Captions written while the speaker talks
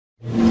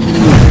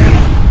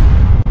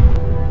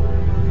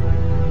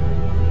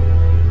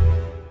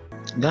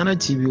Ghana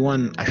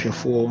TV1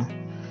 ahwefo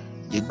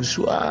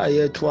yegusu a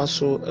yeto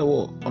aso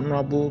ewo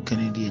Honorable Ken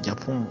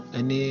Agyapong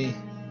ene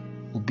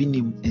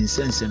obinim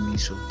nsensem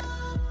so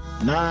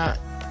na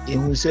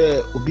ehu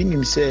se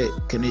obinim se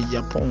Ken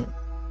Agyapong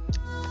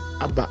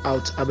aba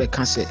out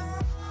abeka se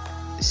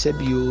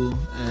sebio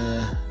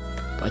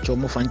pacho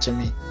mo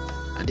fancheme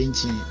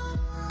adenchi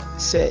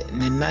se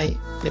ne nai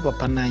ne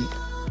papa nai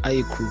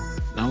ayekru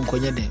na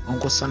onkonye de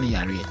onkosane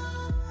yare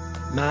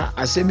na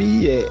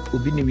asemi ye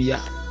obinim ya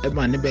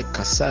ema ne be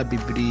kasa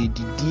bebre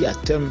didi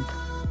atem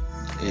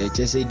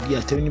chese di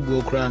atem ni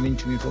bo kra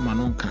mintumi fo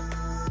manonka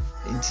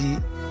nti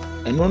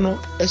eno no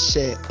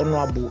ehye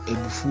ono abo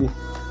ebufuo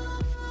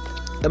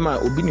ema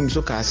obinim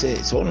so ka se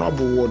ono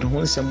abo wo de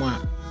ho nsem a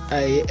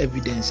aye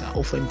evidence a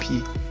ofan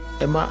pie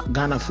ema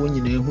Ghana fo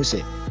nyina ehu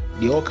se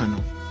de oka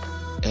no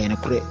ne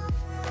kure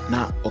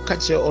na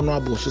okache ono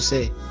abo so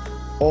se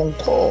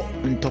onko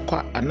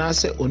ntokwa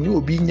anase oni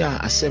obi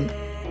nya asem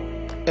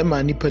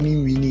ema nipa ni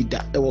nwini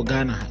da ewo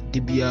Ghana de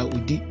bia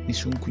odi ni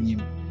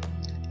sunkunyim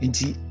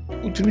nti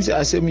utumi se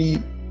asem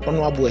yi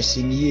ono abo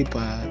ahye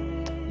pa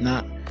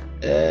na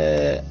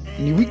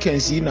ni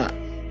weekends yi na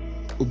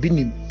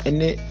obinim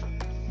ene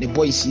ne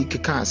boys yi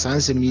keka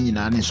sansem yi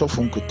nyina ne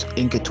sofo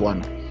nketo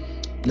ano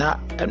na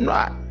eno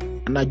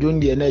na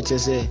jondi na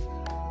chese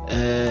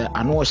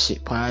ano ohye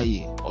pa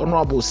yi ono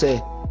abo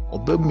se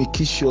obe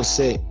make sure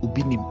se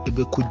obinim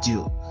ebe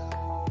kodio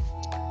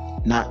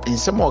na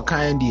nsem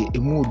okan de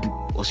emudu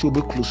osi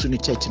obe close to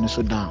church ne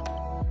so down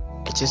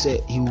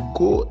chese he will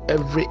go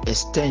every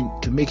extent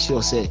to make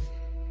sure say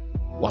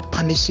wa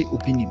punish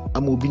obinim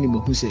ama obinim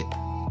hu se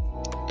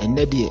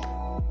enne de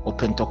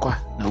opentokwa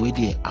na we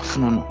de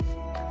afono no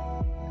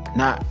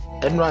na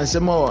eno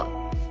ansem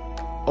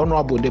ono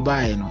abode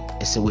bae no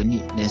ese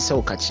wani na ense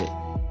okache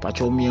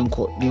pacho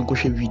mienko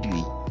hwe video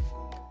yi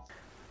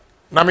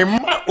na me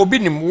ma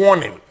obinim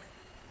warning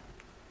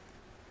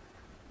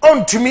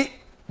on to me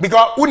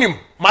because unim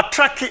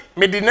matraki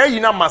me de na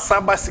yina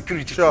masaba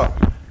security sure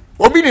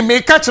obinim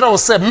me ka kira wo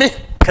se me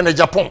Ken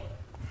Agyapong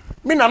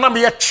me na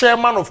me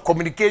chairman of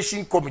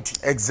communication committee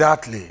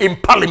exactly in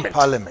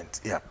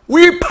parliament yeah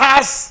we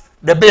pass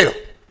the bill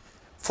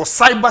for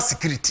cyber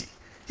security.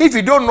 If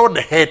you don't know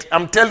the head,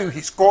 I'm telling you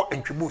he's called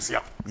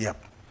Enchibusia.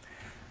 Yep.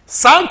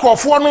 Sanko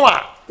for no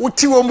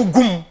uti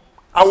gum,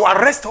 I will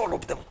arrest all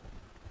of them.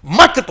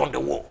 Mark it on the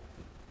wall.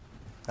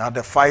 Now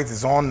the fight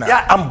is on now.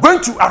 Yeah, I'm going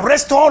to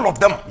arrest all of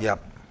them. Yep.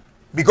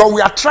 Because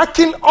we are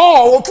tracking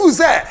all of you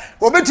there.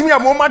 Obetimi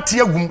amoma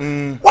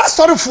tiagum. What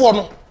sorry for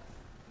no?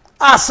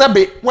 Ah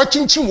sabe,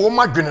 watching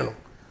woma dwene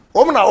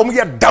no. Na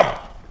ye dam.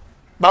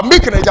 But me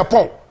Ken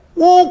Agyapong.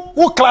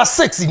 Wo class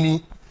 6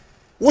 ni.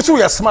 Wo so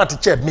you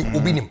smart chair me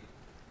obinim.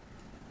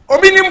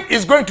 Obinim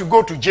is going to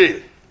go to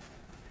jail.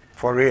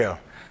 For real.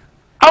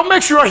 I'll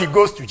make sure he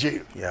goes to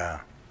jail. Yeah.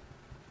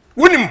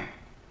 Obinim.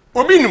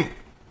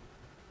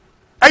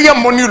 I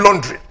am money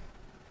laundering.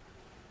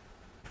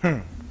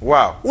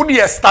 Wow. Would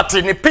you start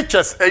in the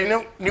pictures,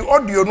 the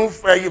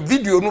audio,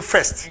 video no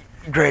first?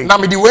 Great. Now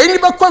me the way you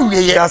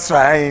that's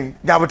right.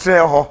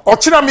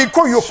 Ochina me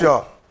call you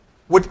sure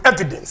with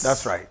evidence.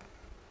 That's right.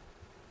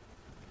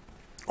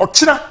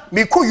 Ochina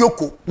me call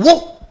Yoko.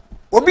 Wo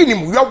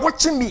Obinim, you are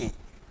watching me.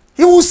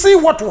 He will see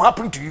what will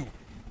happen to you.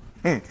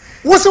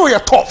 We'll see you're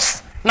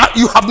tough. Now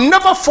you have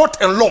never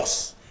fought and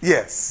lost.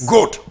 Yes.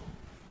 Good.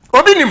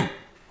 Obinim,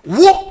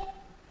 wo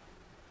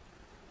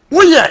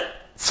ye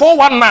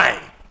 419.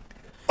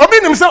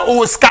 Obinim say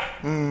Oscar.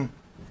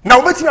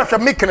 Now wetin you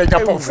have make Ken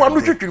Agyapong for no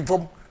twetwe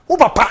fom. Wo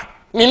papa,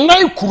 ni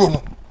nai kuro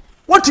no.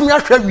 What me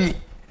ahwa wi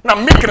na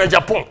make Ken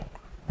Agyapong.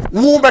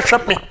 Wo be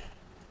hwe me.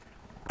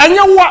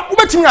 Anya wo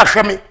betimi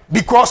ahwa me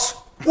because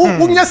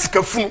wo nya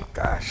sikafunu.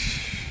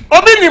 Gosh.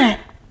 Obinim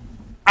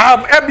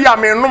ebia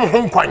me nom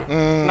ho nkwan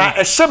na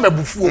ehye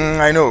mabufuo.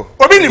 I know.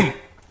 Obinim.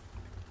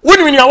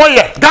 Woni ni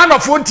awoye Ghana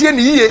fo ntie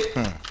ni yiye.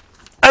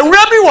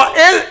 Ewura bi wa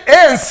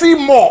ANC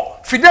more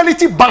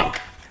Fidelity Bank.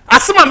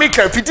 Asema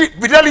make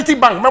Fidelity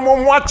Bank memo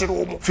ho akire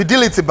wo.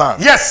 Fidelity Bank.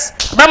 Yes,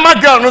 mema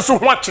girl no so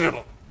ho akire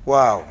no.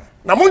 Wow.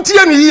 Na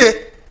montie ni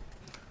yiye.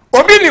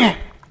 Obinim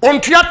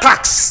ontua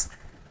tax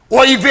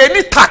or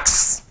evade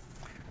tax.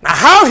 Now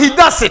how he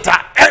does it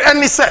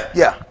and he said,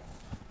 yeah.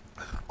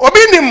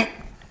 Obinim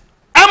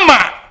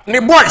Emma ni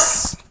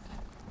boys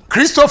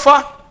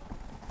Christopher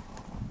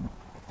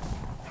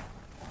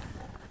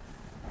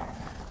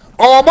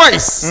our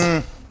boys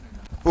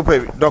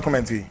Ope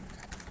documentary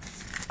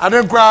I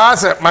don't go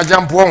ask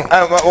Majampong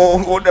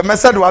the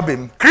message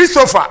wabim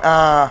Christopher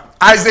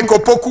Isaac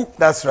Opoku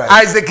that's right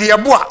Isaac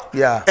Yabua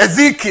yeah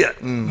Ezekiel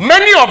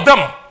many of them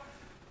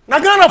na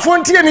Ghana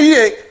frontier ni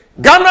ye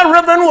Ghana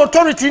Revenue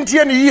Authority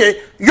ntie ni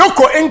ye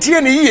Yoko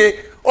ntie ni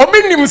ye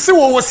Obinim si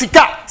wo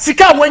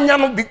sika wanya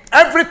no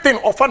everything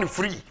offer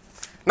free.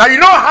 Now you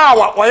know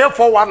how I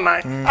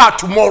 419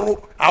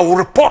 tomorrow I will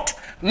report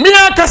me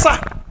akasa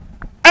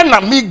and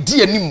na me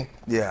di anim.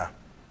 Yeah.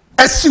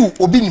 Esiu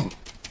obinim.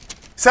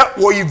 Say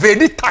wo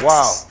evade tax.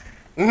 Wow.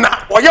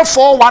 Na wo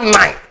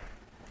 419.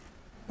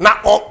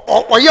 Na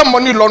wo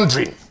money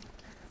laundering.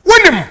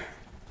 Winim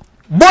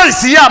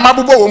boys here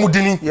mabubo wo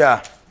mudini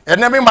Yeah.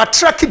 and me ma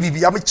track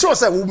bibi am sure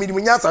say wo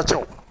minimum nyansa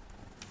chew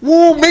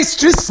wo make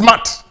street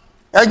smart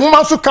and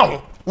woman so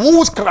come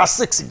wo class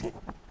 6 bi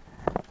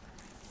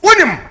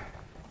wonim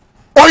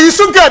or you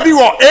so get bi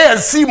wo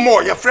ANC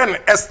more your friend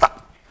Esther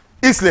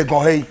Isle go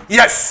hey.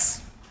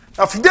 yes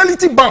a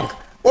Fidelity Bank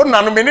o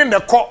na no me ne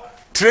ko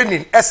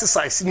training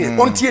exercise ni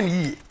on tie ni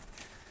yi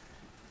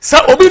say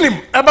obinim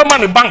ebe ma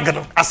ne bank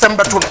no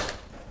asembeto no.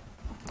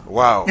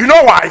 Wow. You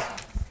know why?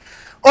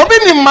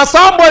 Obinim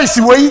masa boys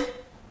wey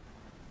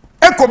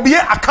ekobie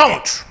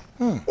account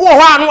wo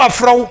ho anu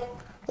afro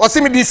wo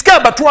se me diska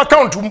beto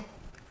account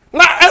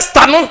na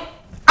Esther no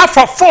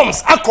afa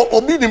forms akọ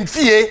obinim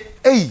fie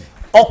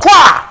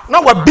okwa na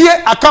wa bie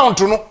account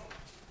no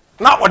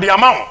na wo de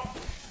amount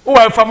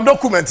wo from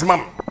document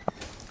mam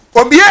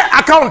obie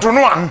account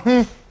no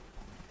a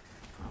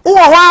wo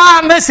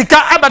ho na sika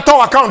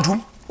abeto account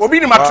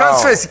obinim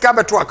transfer sika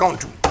beto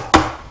account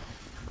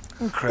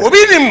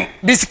obinim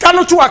disika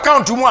no to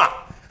account mu a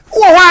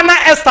wo ho na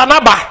Esther na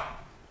ba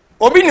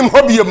obinim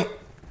hobiem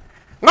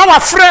na wa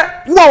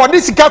frɛ wo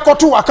de sika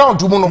koto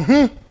account mu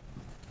no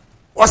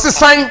o se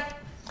sign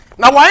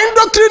na wa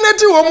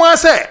indoctrinate wo mu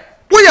ase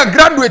wo ya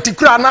graduate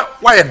kura na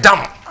wa ya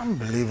dam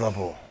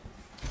Unbelievable.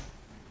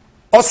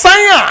 o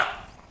sign a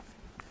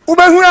wo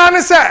behu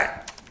an se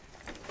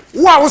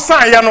wo a wo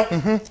sign ya no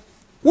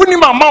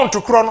wonim amount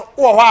kro no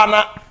wo ho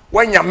ana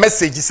wanya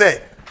message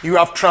say you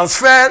have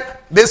transferred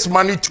this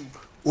money to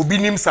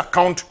Obinim's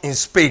account in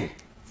Spain.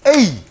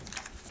 Hey.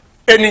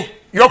 Any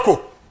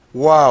Yoko.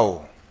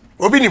 Wow.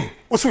 Obinim,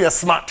 also you're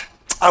smart.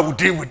 I will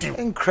deal with you.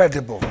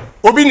 Incredible.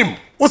 Obinim,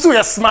 also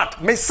you're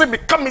smart. May say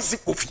become a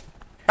sick coffee.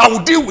 I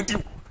will deal with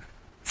you.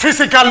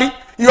 Physically,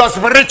 you are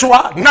spiritual,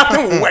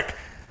 nothing will work.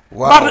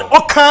 Wow.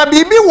 But okay,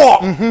 baby,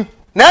 what?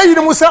 Now you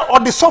know say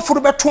or the suffer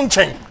be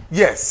tunchen.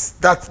 Yes,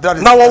 that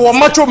is. Now our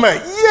macho man,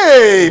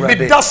 yay, me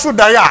daso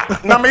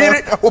daya. Na me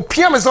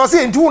opia me so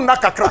say ndu na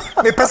kakra.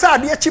 Me pesa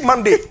ade achi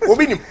Monday.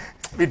 Obinim,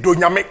 me do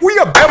nyame. Wo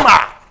ye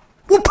bema.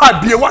 Wo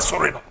pa bie wa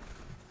sore no.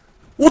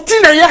 Uti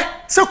na ye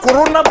se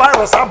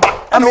coronavirus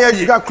aba. I mean,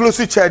 you got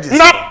close charges.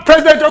 Na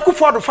President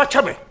Akufo-Addo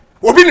facha me.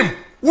 Obinim,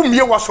 wo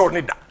mie wa sore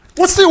ne da.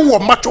 Wo say wo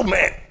macho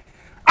man.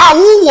 Ah,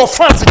 wo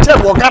fans che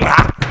wo Ghana.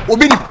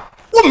 Obinim,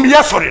 wo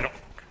mie sore no.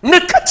 Me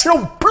catch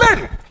you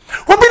plain.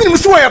 Obinim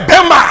so ye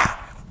bema.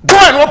 Go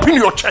and open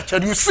your church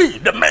and you see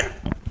the men.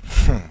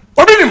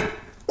 Obinim,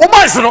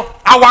 boys, no,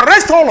 I will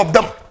arrest all of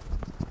them.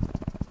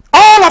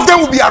 All of them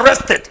will be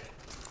arrested.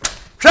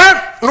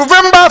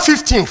 November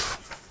 15th.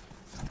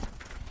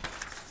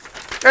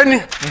 Any,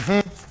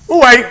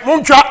 why,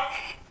 Muncha,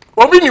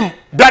 Obinim,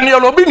 Daniel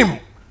Obinim.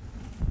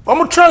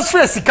 I'm transfer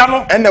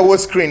Sikano. And there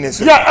was screen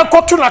is. Yeah, I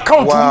got to an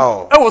account.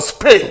 Wow. I was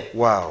paying.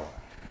 Wow.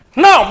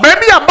 Now,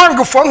 baby, a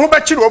bank phone who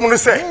bet you want to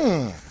say.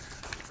 And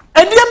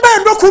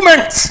the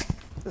document.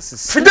 This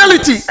is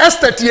Fidelity,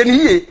 estate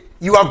here,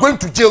 you are going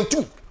to jail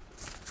too.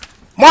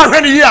 More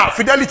than a year,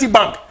 Fidelity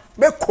Bank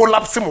may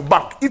collapse some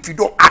bank if you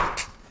don't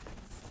act.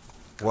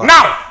 Wow.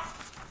 Now,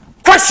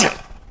 question.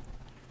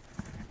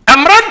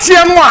 I'm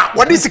ranting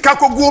what is the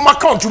Kako Goma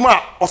account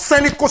or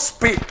Seneco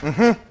Spain?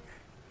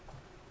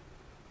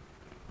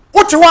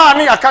 What you want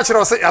me a catcher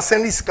or say a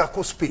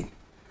Seneco Spain?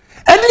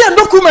 Any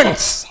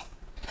documents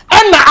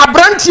and a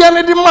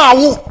brantian de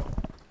Mao.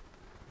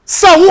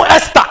 So who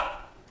Esther?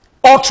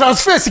 Or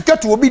transfer sika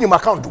to Obinim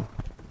account.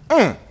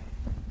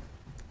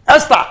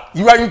 Esther,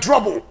 you are in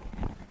trouble.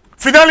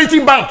 Fidelity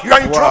Bank, you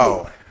are in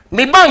trouble.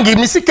 Me bank give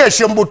me sika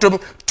bottom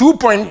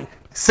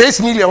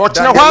 2.6 million. What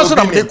na why so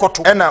na me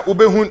koto. And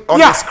ubehun on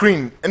the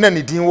screen and then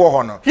it didn't work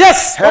on.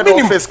 Yes, head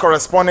Obinim. office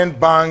correspondent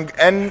bank,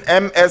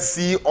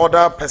 NMSC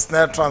order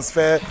personnel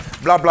transfer,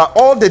 blah blah,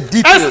 all the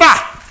details.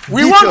 Esther,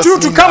 we want you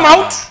to come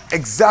out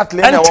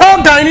exactly and tell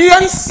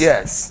Ghanaians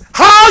yes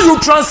how you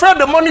transfer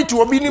the money to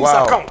Obinim's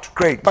account.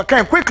 Great. But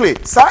can quickly,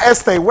 Sir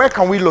Esther, where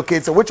can we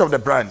locate? So which of the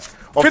branch?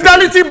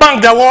 Fidelity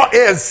Bank, there were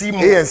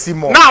ANC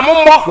more. Now,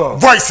 more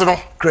voice, no.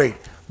 Great.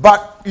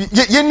 But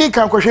you need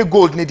can question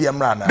gold need the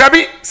rana.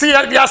 Baby, see,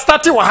 they are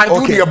starting with hand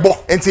to the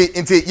bo. Into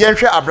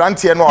yenhwe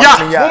abrantie no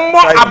yeah,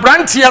 more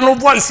abrantie no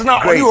voice now.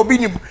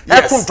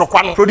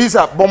 Obinim.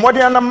 Producer,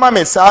 bomodi ana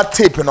mame sa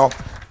tape no.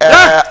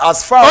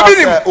 As far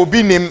as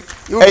Obinim,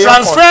 you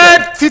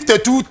transferred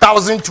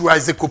 52,000 to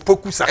Isaac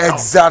Opoku's account.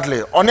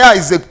 Exactly. On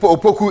Isaac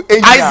Opoku,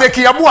 Isaac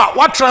Yabua,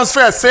 what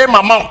transfer same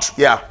amount?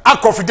 Yeah.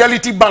 Ako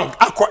Fidelity Bank,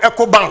 Ako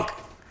Eco Bank,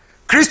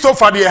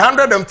 Christopher the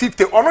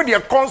 150. Already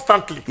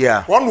constantly.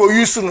 Yeah. One will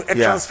use a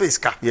transfer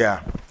ska.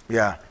 Yeah.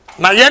 Yeah.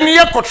 Now yeni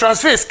ko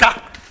transfer ska.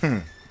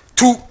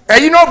 To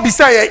you know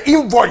beside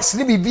invoice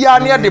ni bibia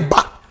near the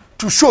back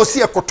to show see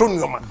a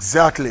cotonium.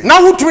 Exactly.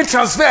 Now who to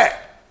transfer?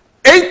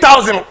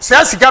 8,000.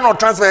 Say cannot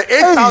transfer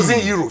 8,000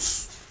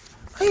 euros.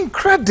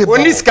 Incredible.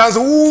 When this comes,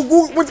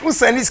 who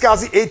send this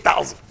comes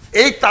 8,000.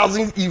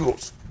 8,000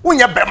 euros. When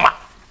you bema,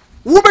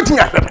 who betting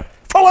at them?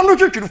 For one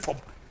look you from.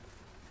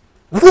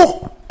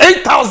 Whoa,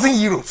 8,000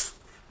 euros.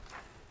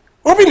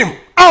 Obinim,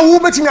 who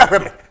betting at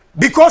them?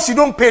 Because you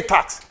don't pay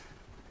tax.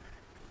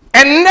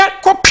 And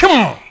that copy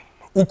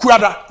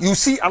ukuada you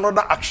see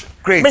another action.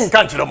 Great. Men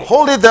can't you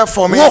hold it there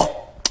for me.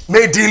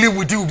 May deal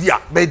with you there.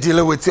 May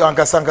deal with you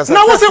ankasa.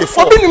 Now was it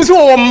obinim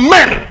so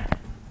men.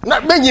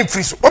 Not many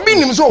free so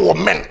obinim so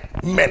men.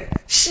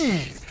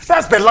 She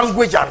that's the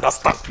language I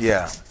understand.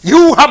 Yeah.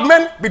 You have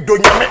men be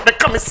doing the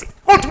commission.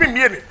 Want to be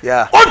me?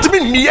 Yeah. Want to be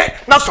me?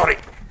 No, sorry.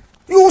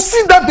 You will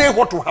see that day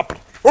what will happen.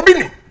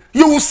 Obinim.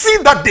 You will see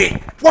that day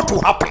what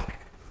will happen.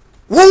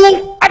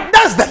 Who and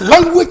that's the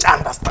language I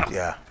understand.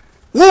 Yeah.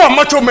 Who are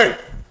macho men?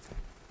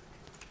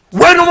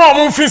 When no more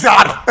moon fees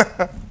are.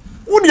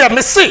 Who do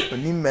you say?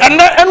 And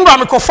then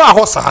I'm a far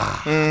horse.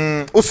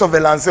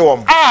 Surveillance wom.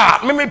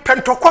 Me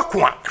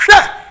pentokwa.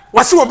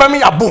 What's you about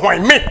me? A boy,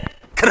 me.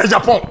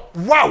 Japan.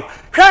 Wow.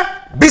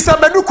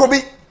 Bisabedu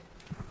Kobi.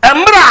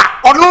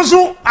 Embra,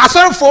 Onozu, I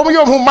sent for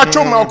you who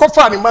macho man,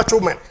 or macho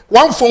man.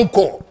 One phone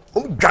call.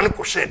 You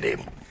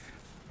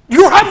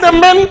have the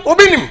men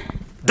obinim.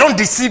 Don't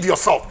deceive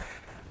yourself.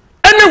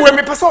 Anyway,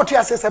 me person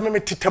here says I me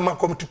titama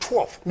come to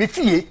 12. Me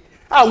fie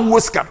I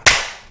was scam.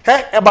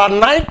 About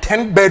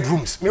 9-10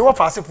 bedrooms. Me wa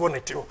fast for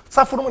netio.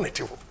 Safuru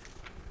netio.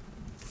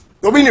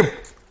 Obinim,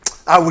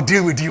 I will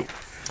deal with you.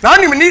 Now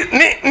ni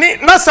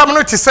na some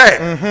no to say.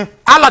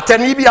 Ala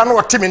tani bi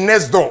anu team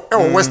next door e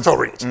West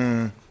Orange.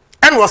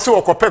 And was so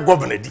okope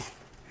governor di.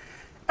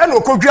 And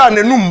okodua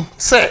nanum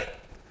say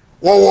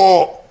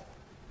or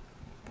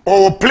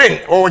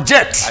plane or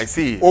jet. I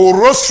see. Or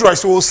Rolls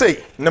Royce will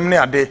say. Namne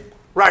ade.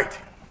 Right.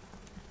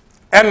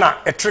 And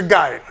a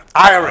trigger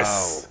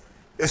IRS.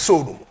 A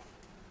sold.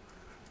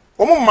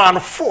 Man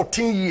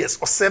 14 years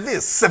or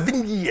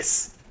 7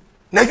 years.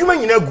 Now you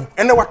mean you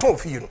and I want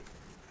for you.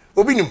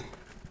 Obinim.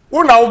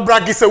 Who now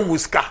brag is a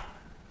whisker.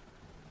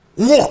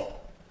 War.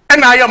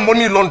 And I am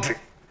money laundry.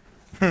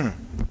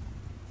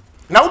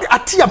 Now the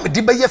Atia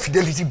Medibaya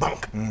Fidelity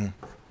Bank.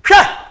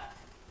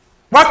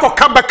 What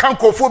come back and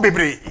call for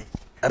baby.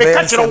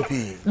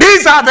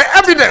 These are the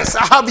evidence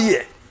I have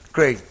here.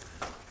 Great.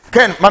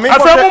 Ken, I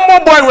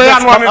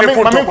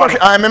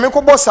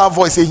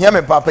voice here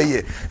me papa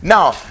here.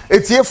 Now,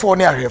 it's here for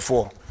near here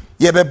for.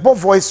 You have a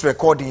voice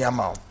recording your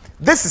mouth.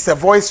 This is a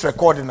voice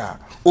recording now.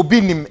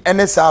 Obinim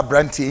NSA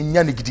branti in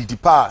Yanigidi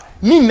pa.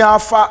 Nina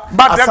fa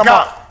but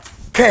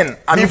Ken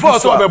and before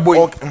so the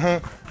boy.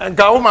 And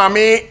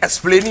Gaumami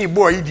explaining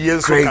boy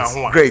ideas.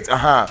 Great,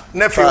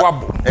 Nephew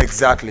wabo.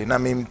 Exactly. Na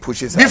me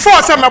pushes.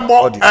 Before some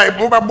boy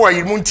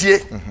boy muntie.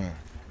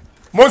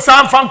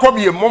 Monsan fan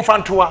kobi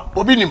monfantoa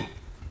obinim.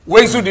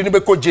 Wensu didn't be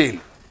jail.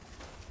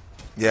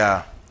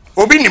 Yeah.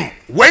 Obinim.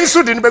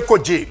 Wensu didn't be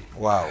jail.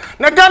 Wow.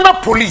 Now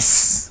Ghana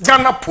police. Oh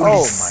my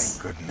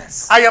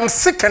goodness. I am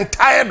sick and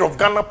tired of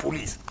Ghana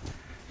police.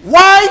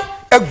 Why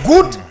a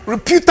good,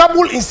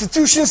 reputable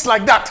institutions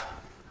like that?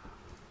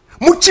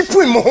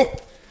 Muchipu mo.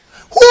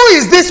 Who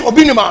is this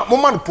Obinima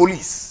Moman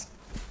police?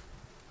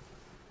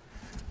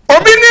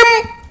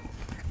 Obinim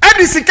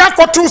Edisika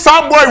kotu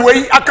sa boy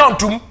way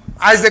accountum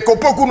as a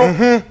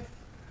kopokuno.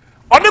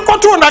 Ode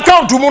kotu on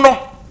accountum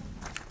no.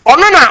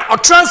 Onona o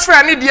transfer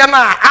ani dia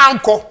na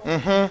anko.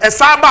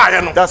 Esaba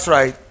ye no. That's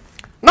right.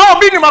 Now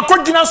Obinima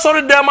kogina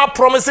sorry dem a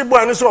promise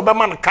boy no so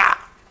obema car.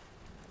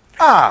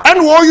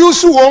 And wo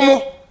use wo mu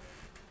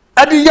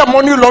ade ya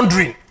money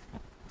laundering.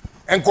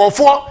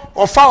 Enkofo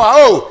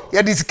ofawa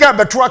ya disika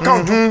beto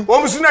account wo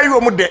musu na yi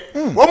wo mu de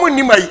wo mu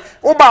nima yi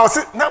wo ba wo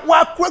se na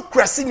wa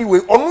kwasi ni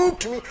we onu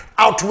ntumi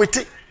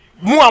outwit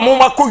mu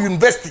amoma ko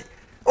university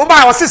wo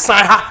ba wo se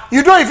san ha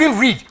you don't even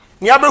read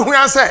ni abehu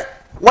answer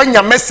when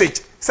your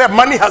message say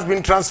money has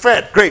been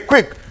transferred. Great,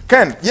 quick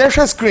Ken your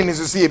screen is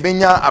to see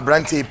benya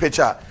abrante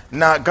picture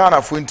na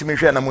Ghana fo ntumi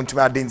hwe na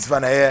muntumi identify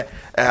na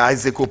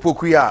Isaac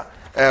Opokuya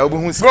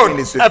obuhu screen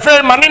is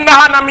efe mani na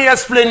ha na me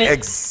explain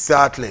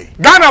exactly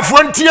Ghana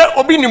fo ntie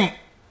obinim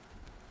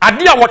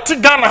ade a wote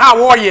Ghana ha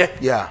wo ye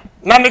yeah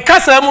na ne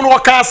kasa mu no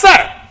ka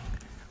say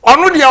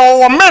onu de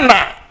wo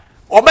mena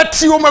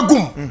obeti o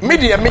magum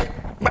media me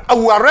I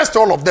will arrest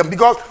all of them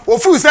because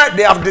ofu said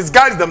they have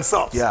disguised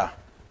themselves. Yeah.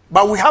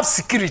 But we have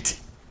security.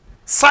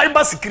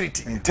 Cyber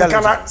security.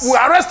 Intelligence. We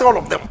arrest all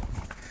of them.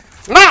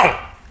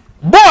 Now,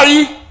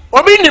 boy,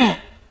 Obinim,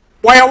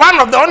 why one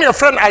of the only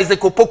friend Isaac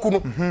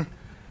Opokuno.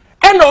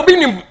 And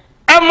Obinim,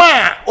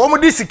 Emma,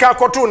 Omudi Sika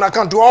Cotton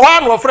account to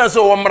one of friends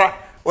or Omra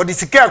or the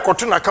Sika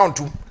Cotton account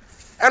to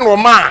and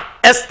Oma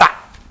Esther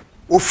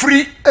or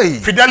free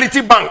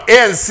Fidelity Bank,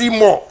 ANC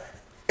more,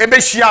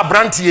 Ebeshia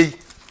Brantier.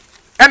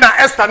 And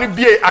Esther ni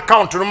be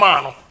account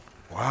romano.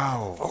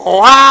 Wow.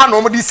 Oh,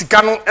 no modi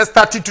sikano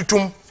Esther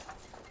titutum.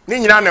 Ni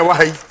nyina na wa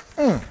hai.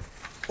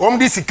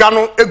 Omdi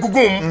sikano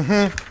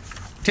egugum.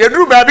 Ti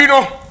edru baabi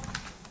no.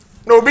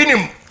 Na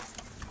obinim.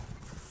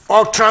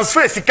 Or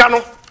transfer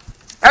sikano.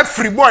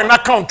 Every boy na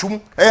account mu.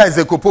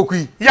 Isaac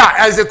Opokui. Yeah,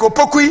 Isaac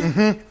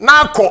Opokui.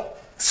 Na ko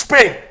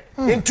Spain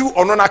into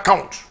onon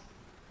account.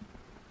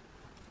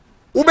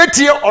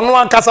 Ubetie ono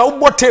ankasa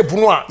ubo tape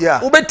no a.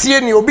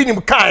 Ubetie ni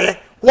obinim kan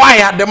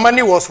why the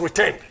money was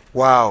returned.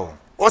 Wow.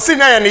 Or see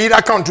now your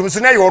account to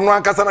say you no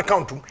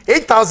account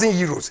 8,000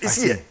 euros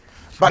is here.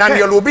 But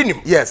Daniel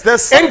Obinim. Yes,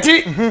 that's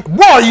empty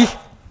boy.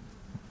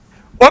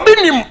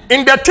 Obinim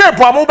in the tape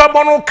wa mo ba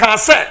bono can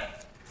say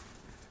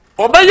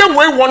obeye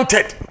we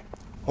wanted.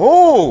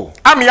 Oh,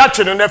 Am ya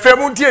chene na fe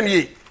mu tie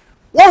ne.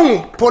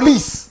 Wo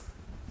police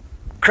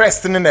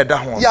crest ne na da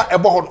ho. Ya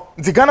ebo ho.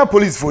 The Ghana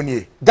police for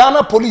nie.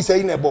 Ghana police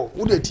ayi na ebo.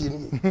 Wo de tie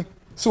ne.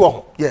 Si wo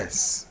ho.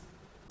 Yes.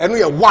 Eno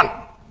ye 1.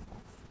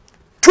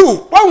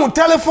 2, wo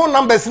telephone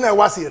numbers na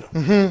wase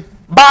no.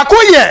 Ba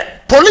ko ye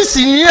police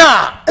ni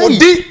a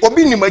odi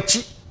obi ni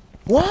machi.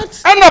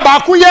 What? Ena ba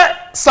ko ye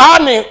saa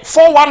ne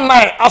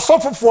 419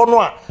 asofofo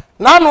no a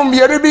na no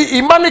miere bi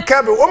imani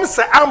kebe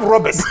say armed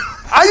robbers.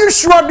 Are you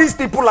sure these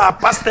people are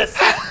pastors?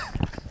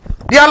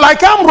 They are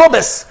like armed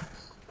robbers.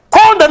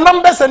 Call the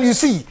numbers and you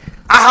see.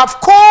 I have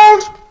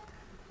called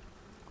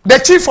the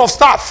chief of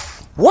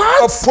staff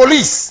of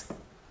police.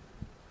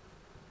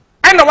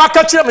 And the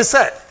wakachi me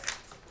say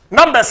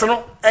numbers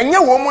no enye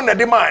wo mu na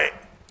de mai.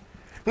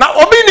 Na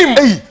obinim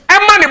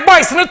emma ne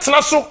boys ne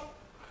tena so.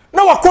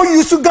 Na wako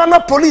use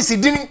Ghana police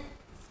dini.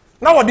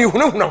 Na wode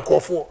hunahuna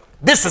nkofo.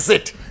 This is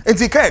it.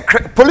 Enti kai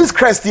police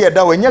crest here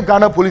that when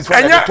Ghana police for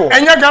that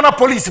enya Ghana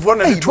police for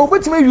na to.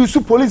 But wetin use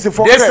police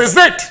for this crest? This is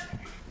it.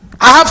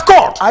 I have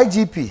called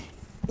IGP.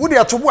 Who they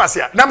are to boss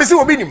here? Na me say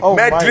obinim.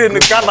 Medre in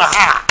Ghana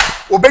ha.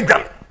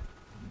 Obegwan.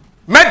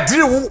 Medre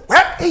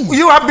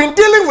you have been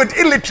dealing with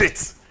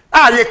illiterates.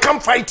 They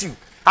can't fight you.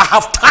 I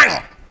have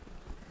time.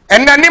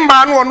 And then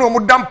man no mo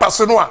dam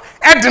paso no a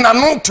edina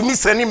no to me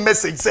send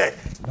message say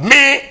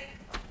me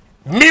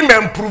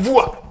improve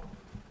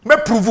me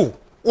prove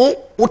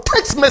o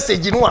text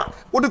message no a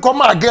wo de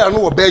come a girl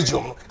no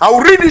Belgium. I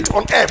will read it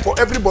on air for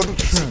everybody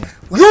to see.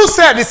 You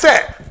said he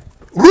said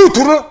Ruth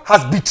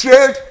has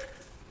betrayed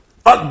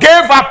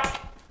gave up.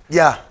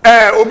 Yeah.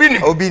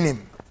 Obinim.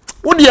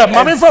 Wo de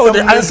mama fa wo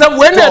de answer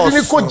when e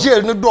de ko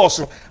jail no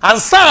doso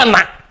answer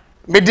na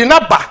me di na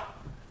ba.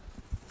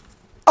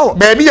 Oh,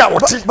 baby,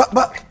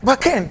 but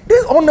Ken,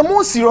 on the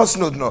more serious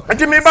note, no. And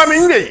me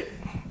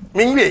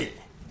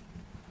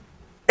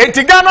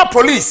Ghana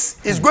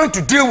police is going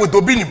to deal with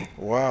Obinim.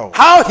 Wow.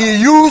 How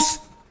he used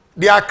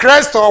their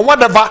crest or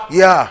whatever.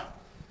 Yeah.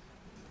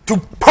 To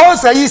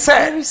pose he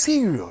said. Very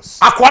serious.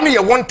 Akwani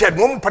you wanted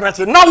no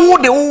panache. Now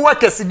who the work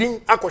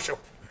esidin akosho.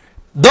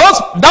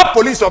 That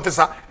police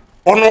officer,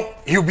 or no,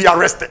 he'll be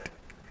arrested.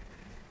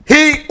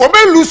 He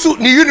obe lusu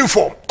ni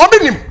uniform.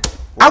 Obinim.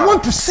 Wow. I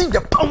want to see the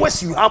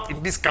powers you have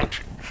in this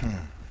country.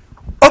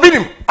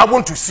 Obinim, I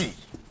want to see.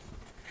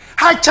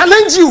 I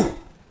challenge you,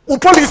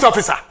 police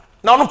officer.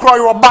 Now no cry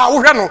your ba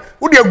no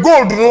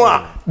gold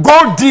no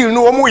gold deal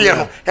no omo ye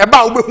no e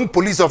ba wo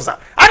police officer.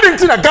 I didn't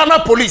think the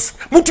Ghana police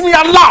mutumi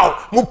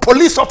allow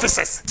police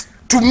officers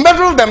to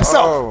meddle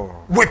themselves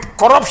with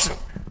corruption,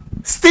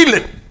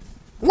 stealing.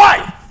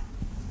 Why?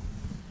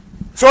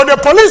 So the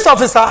police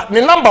officer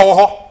ni number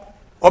wo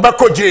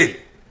obeko jail.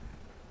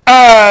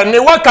 Ne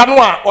waka no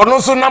a ono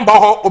so number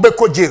ho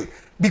obeko jail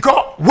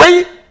because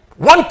we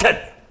wanted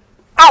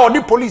our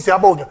the police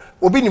about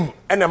Obinim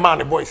and the man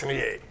the boys in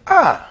the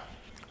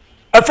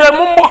efe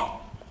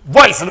mumbo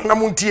voice na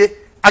muntie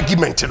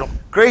argument no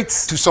great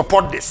to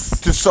support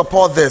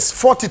this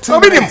 42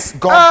 minutes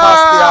gone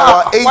past the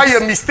hour 8. Why a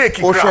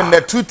mistake Ocean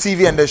the 2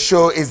 TV and the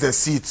show is the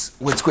seat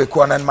with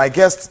Kwekwan and my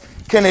guest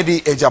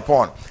Kennedy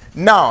Agyapong.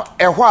 Now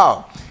a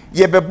while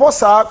ye be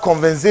bossa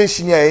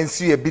conversation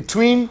here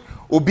between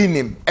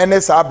Obinim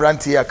NSA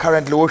brand here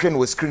currently Ocean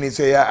was screening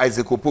so here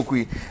Isaac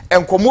Opokui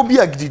and komobi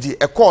agidi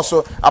a course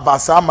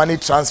about some money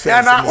transfer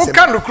na o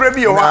kan nukre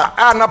bi o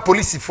na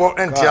police for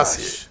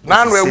entiase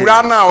na no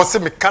ewura na o se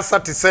me kasa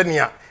te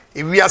senia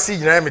e wiase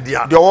nyina me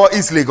dia the all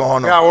East League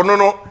hono ya ono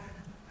no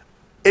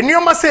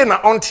enioma say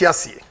na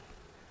ontiase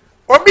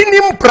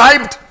Obinim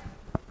bribed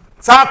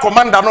sa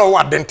commander no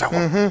wa denta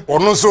ho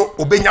ono so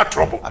obenya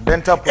trouble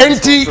denta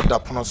enti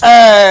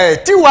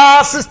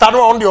tiwa sister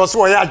no on the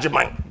also ya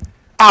agiman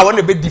when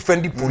they be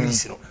defend the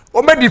police, no.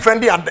 Or may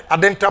defend the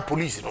Adenta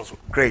police, no.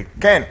 Great.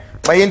 Ken,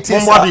 my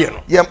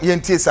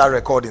yenti's are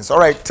recordings. All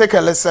right, take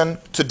a listen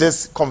to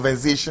this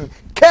conversation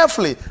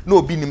carefully.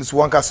 No Obinim's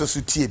wanka so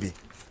sutibi.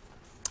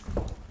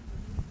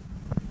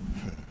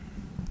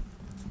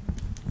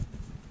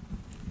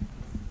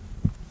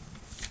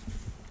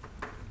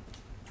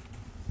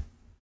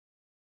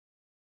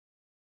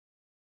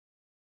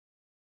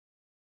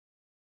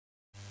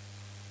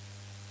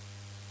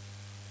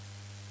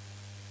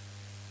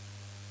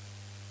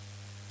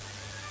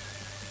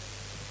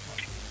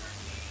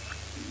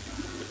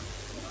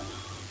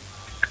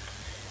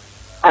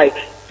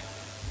 Ike.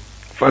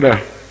 Father.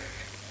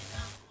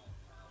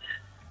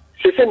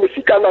 She said,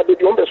 Missika, na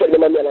baby, on the show,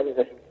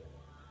 the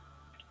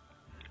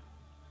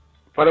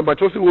Father,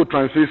 but also what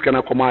transfers can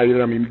I come out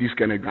in this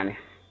kind of gunny?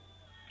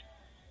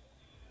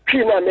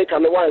 Pina make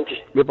an want.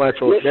 Me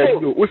pacho, what's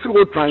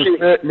the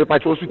transfer? Me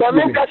pacho,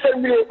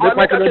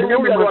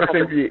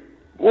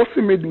 what's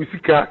the mid with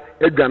Sika,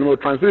 a gun or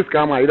transfers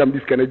come out in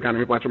this kind of gun,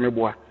 me pacho me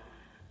boy.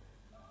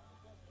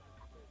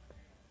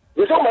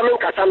 You saw my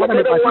Kasa,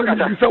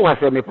 you saw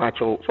us me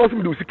pacho. So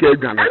some do Sika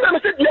gun. I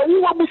said,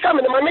 you will be some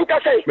in my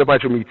Kasa. Me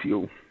pacho meet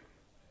you.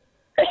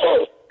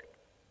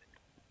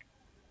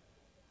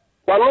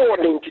 Mano,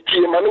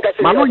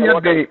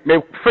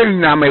 me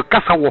friend na me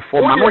Kasa wo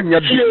for Mano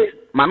nya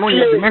mano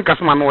ye men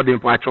kasa mano de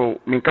mpacho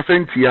men kasa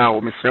ntia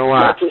o me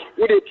sewa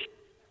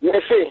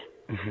you say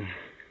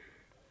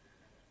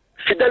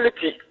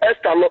Fidelity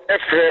Esther no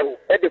Efrel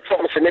the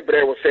form se ne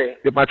bre wo say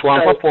the mpacho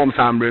amfa form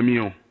sa ambrami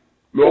o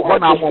me o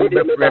na mo be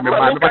pre me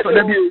ba me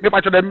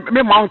mpacho de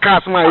me ma nka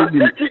asem a yi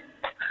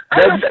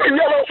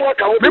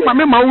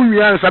me ma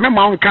unwia nsa me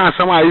ma nka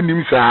asem a yi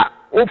nim sa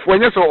o fo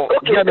nye so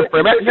ye ne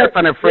pre me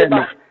sa ne friend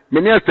no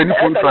me ne Esther ni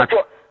contract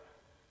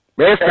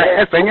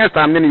Esther nye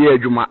Esther ne ye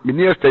adwuma me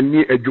ne Esther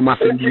ni adwuma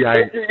se ndi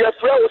ai your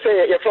friend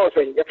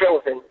say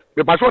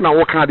me mpacho na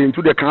wo kan de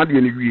into de kan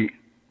de ni wie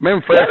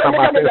men frère ça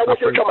va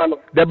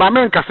de ba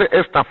men ka se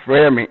Esther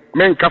frère me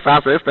men ka sa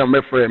Esther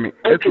me frère me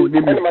eto ni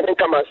mi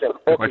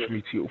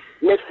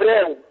me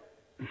frère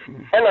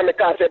ena me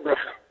ka se bro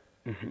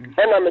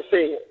ena me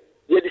say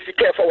ye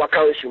difficult for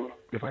accounts mu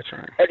be pa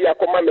chan e dia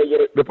koma me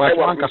yere be pa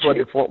chan ka so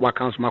de for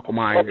accounts ma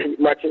koma ai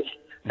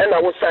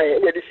ena wo say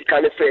ye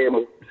difficult frère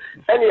mu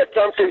ena ye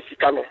transfer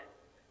sika no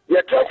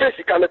ye transfer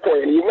sika no ko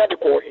ye ni nya de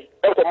ko e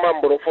ko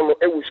mambro fo no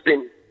e wu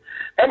Spain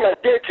ena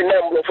date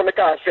na mbro fo ne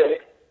ka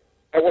se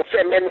I will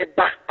say, me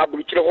back, I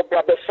will kill a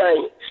brother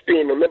sign,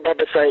 Spain, or me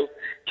brother sign.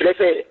 Can I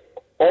say,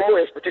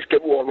 almost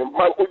specific woman,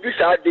 man, could this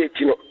our date,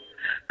 you know?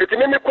 But the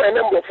name of a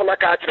number of a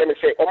catch and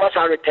say, almost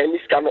I return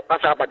this canoe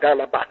as a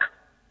bagana back.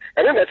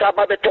 And then there's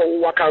about the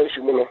toll work out,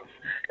 you know.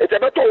 It's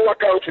about toll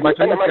work out, you know,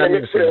 and I'm going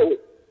to say,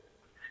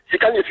 she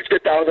can use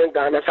 50,000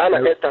 Ghana, and I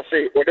have to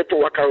say, or the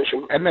toll work out,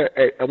 you know. And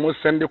I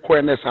must send the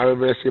coiners, I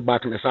reverse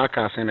back in the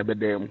sarcasm and a bit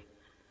them.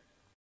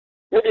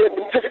 Maybe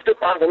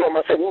 50,000 on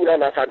my son,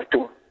 and I had the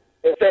two.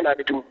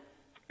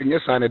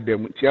 Yes, I need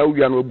them. Tia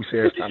we are no be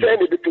say Esther.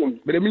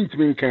 But the mean to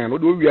me can.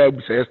 What do we are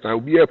be say Esther?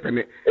 We are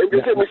penny.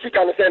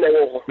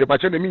 The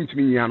patch the mean to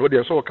me and what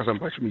they saw can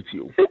patch me to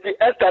you. The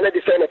Esther let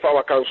the send of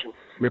our council.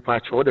 Me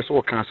patch what they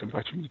saw can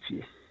patch me to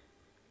you.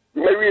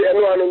 Maybe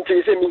anyone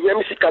until say me hear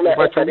can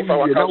patch our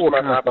council.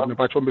 Me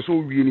patch on so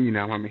we ni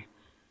na mama.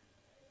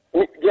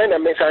 Diana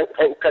me can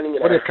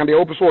what can they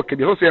open so can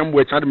they say am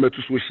we chat me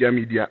to social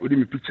media with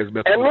me pictures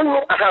better. And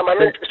no aha ma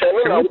me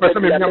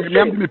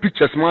me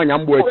pictures man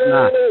am boy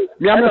na.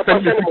 Me am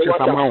send me pictures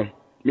amount.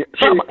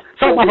 Some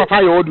ba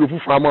fa your audio fu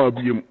from am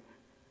biem.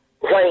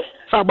 Why?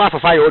 Some ba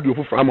fa your audio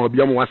fu from am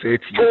biem wa say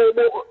eti.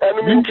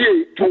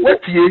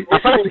 What tie?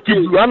 After the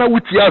blue ana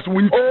wuti as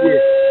wuntie.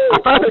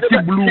 After the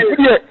blue.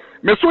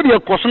 Me so de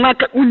koso na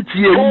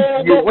wuntie.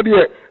 What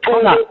de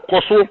na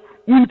koso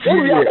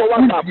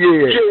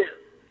wuntie.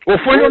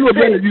 Ofonyo no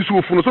bia na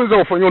Yusuf no so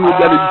say ofonyo no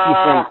bia na Yusuf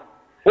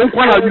no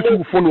onkwa na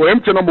Yusuf no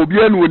emche no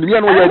bia na onimi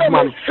na oya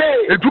adwuma no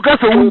eduka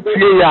se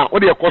wuntie ya o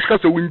de koska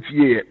se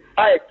wuntie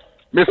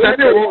me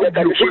sende o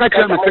ka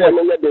cha me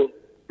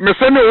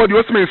sende o de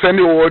o se me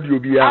sende o audio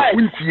bia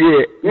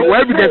wuntie no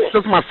evidence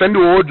just ma sende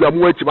o audio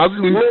amu achi ba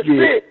so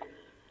wuntie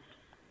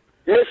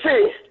me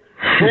say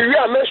we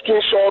are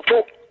making short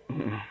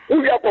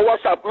we are for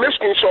WhatsApp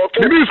making short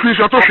me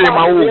screenshot to share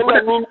ma o me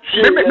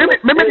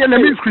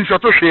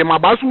screenshot to share ma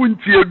ba so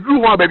wuntie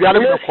du ho ba bia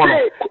le ko no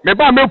me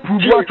ba me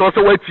prove at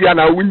so watia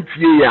na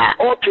wuntie ya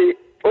okay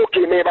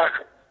me back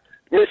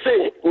me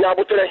say nya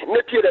botere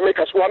ne tie de make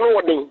us one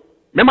warning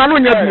me ma no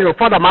nya bi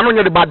father ma no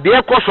nya de ba de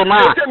ekoso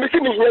na de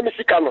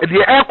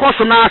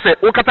ekoso na se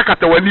o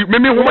katakata wani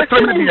me ho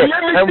tere me de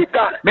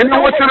me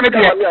ho tere me de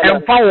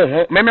emfa wo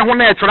ho me ho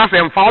na e tura se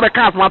emfa o be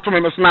ka asma to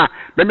me so na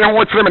me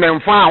ho tere me na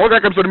emfa o ga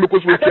ka so de me ko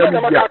social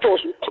media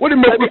o de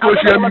me ko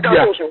social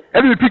media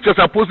every pictures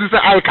are posted say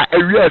I ka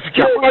area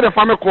sika o de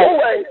family ko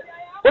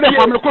o de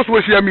family ko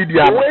social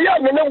media we ya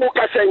me na wo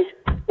ka sei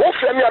o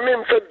frame ya me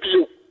mfa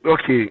bio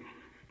okay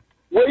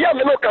we ya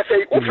me no ka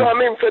sei o frame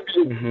me mfa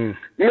bio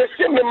me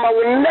se me ma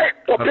wo ne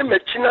o pe me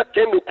china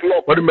 10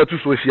 o'clock o de me to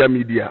social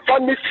media fa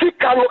me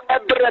sika no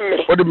ebre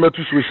me o de me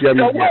to social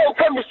media o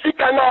fa me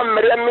sika no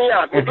amre me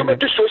ya me do me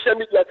to social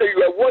media say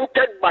you are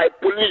wanted by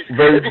police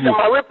it is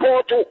my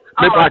report to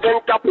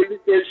Adenta police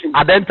station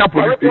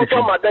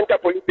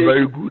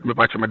very good me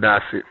patch me da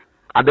say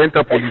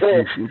Adenta police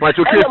station patch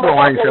o case no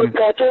wan sem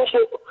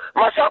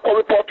Masako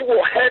report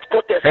to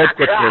headquarters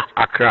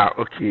Accra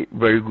okay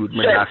very good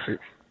me da say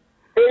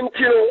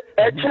until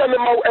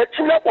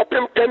Echina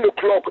popem 10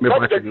 o'clock.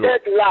 That's the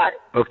deadline.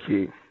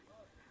 Okay.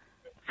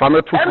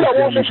 Father,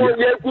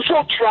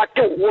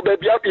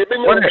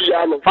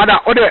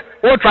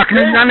 what track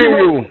me nane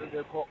you?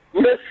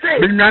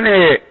 Me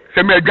nane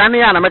se me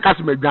gane ana me ka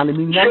se me gane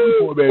me nane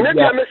for be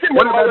bia.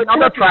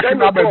 What track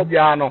na be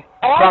bia no.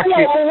 Track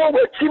we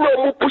tino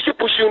mu push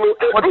no.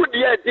 Do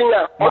dia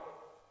dinga.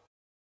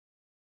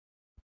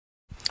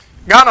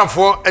 Ghana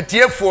for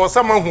etiefo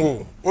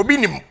samahu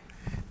obinim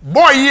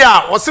boy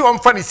ya o se won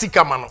fa ni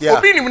sika ma no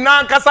obinim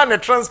na nkasa na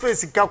transfer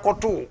sika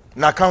koto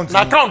na account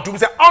tum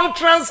say on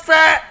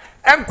transfer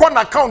enko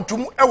na account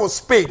tum e wo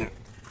Spain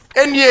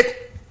enie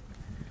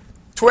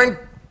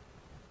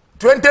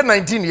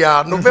 2019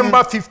 ya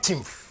November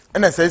 15th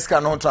and say sika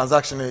no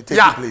transaction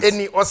take place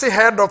any o say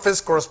head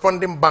office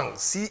corresponding bank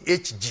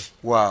CHG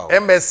wow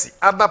MSC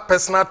other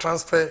personal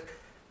transfer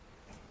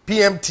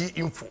PMT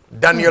info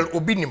Daniel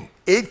Obinim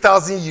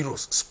 €8,000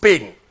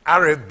 Spain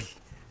RFB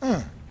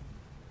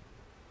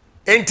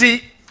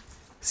enti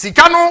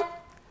sika no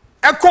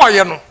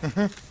ekoye no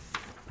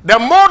the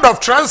mode of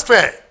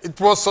transfer it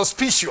was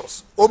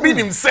suspicious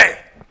obinim say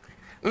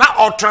na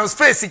or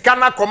transfer sika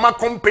na koma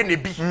company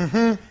bi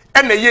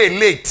ene ye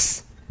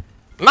late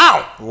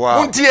now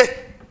untie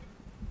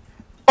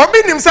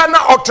obinim say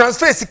na or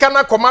transfer sika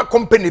na koma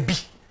company bi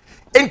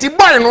enti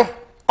boy no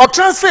or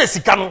transfer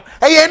sika no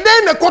eye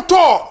den na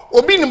koto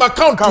obinim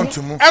account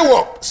mu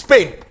ewo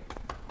Spain.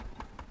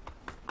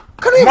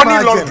 Can you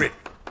money laundering?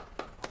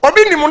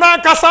 Obinim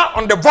na kasa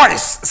on the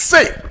voice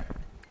say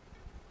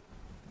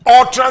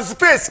or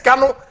transfer sika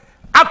no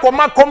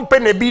akoma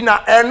company bi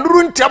na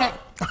enru ntem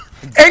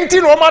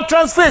enti no ma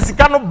transfer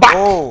sika no back.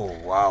 Oh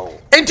wow.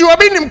 Enti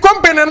obinim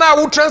company na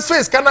wo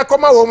transfer sika na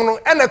koma wo no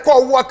ene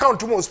call wo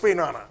account mo Spain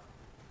na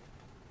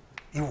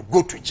you will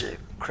go to jail.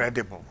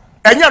 Credible.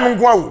 Enya no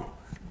ngwa wo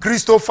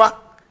Christopher,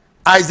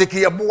 Isaac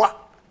Yaboa,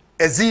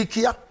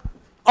 Ezekiel,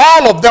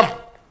 all of them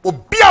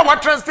obia wa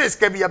transfer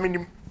sika bi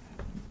aminim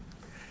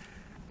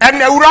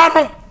ene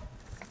urano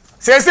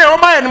say o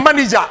man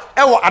manager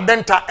ewo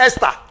Adenta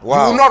Esther.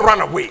 Wow. You will not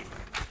run away.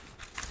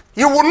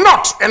 You will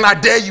not, and I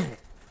dare you.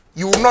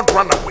 You will not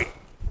run away.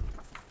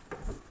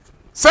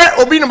 Say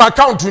obinim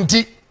account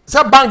 20.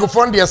 Say bank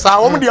fund there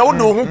sa. Omo dia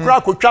wodo hu kura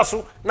kotwa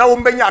so na wo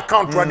mbenya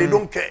account where they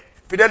don't care.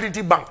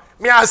 Fidelity Bank.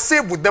 Me I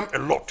save with them a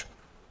lot.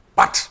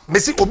 But me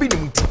see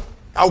obinim nti.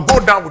 I'll go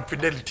down with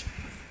Fidelity.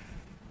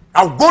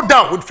 I'll go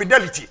down with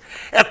Fidelity.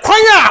 E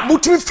kwanya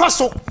mutimi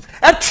faso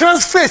e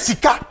transfer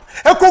sika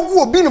e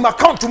kogu obinim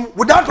account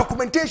without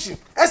documentation.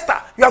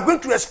 Esther, you are going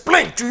to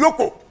explain to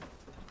Yoko.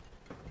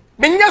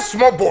 Me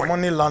small boy.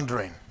 Money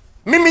laundering.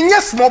 Me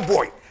small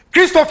boy.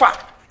 Christopher,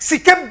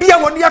 sika bia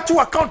wodi ato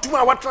account mu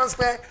our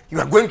transfer, you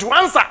are going to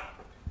answer.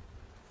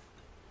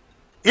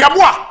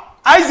 Yaboa,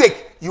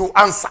 Isaac, you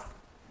answer.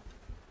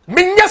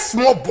 Me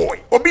small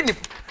boy. Obini,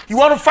 you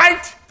want to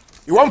fight?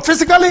 You want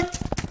physically?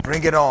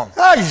 Bring it on.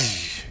 Ay.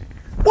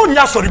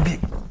 Onya sorry bi.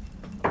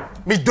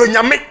 Me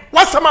donya me.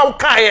 Wasama wo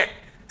ka here.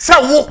 Say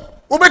wo,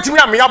 obetimi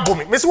am ya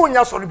bomi. Me say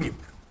onya sorry bi.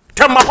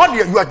 Tell my body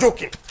you are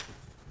joking.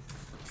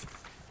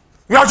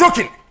 You are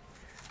joking.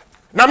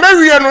 Na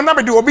mewie no na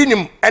be de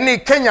obinim ene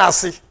Kenya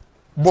ase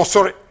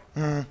bosore.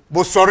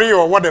 Bosore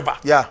or whatever.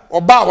 Yeah.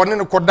 Oba woni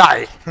ne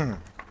kodai.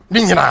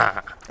 Ni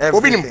nyina.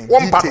 Obinim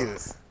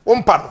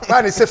wompa.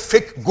 Man is a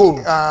fake gold.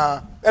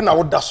 And I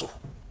would daso.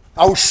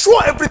 I will show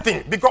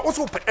everything because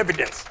also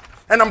evidence.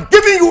 And I'm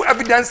giving you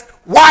evidence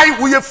why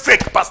we are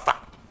fake, pastor.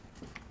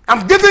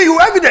 I'm giving you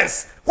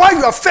evidence why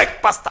you are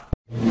fake, pastor.